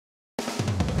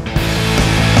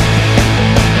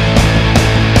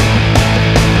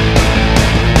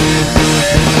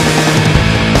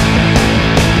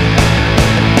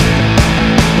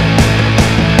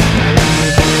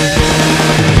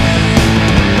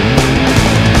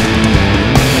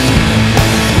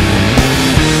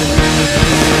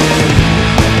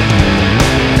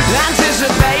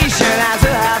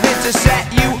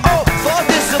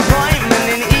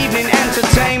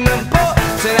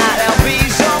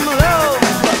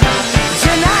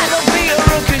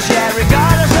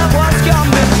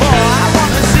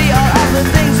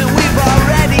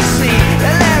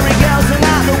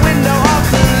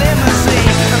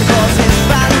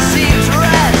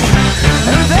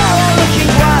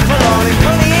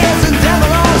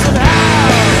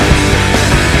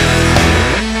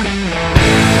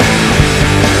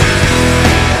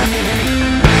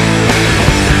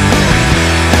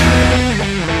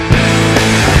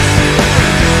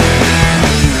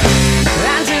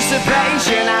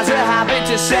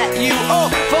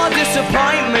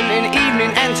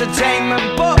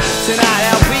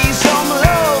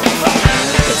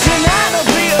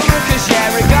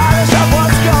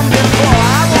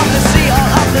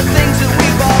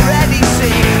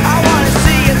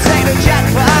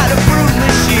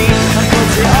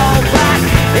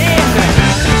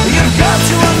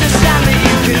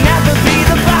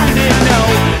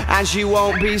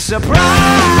be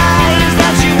surprised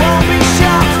that she won't be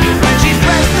shocked when she's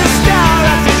pressed the star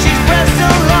after she's pressed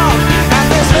unlock. And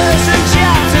there's verse and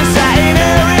chapter sat in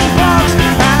her inbox,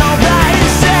 and all that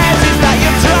it says is that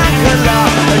you've drank a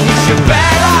lot and you should bet.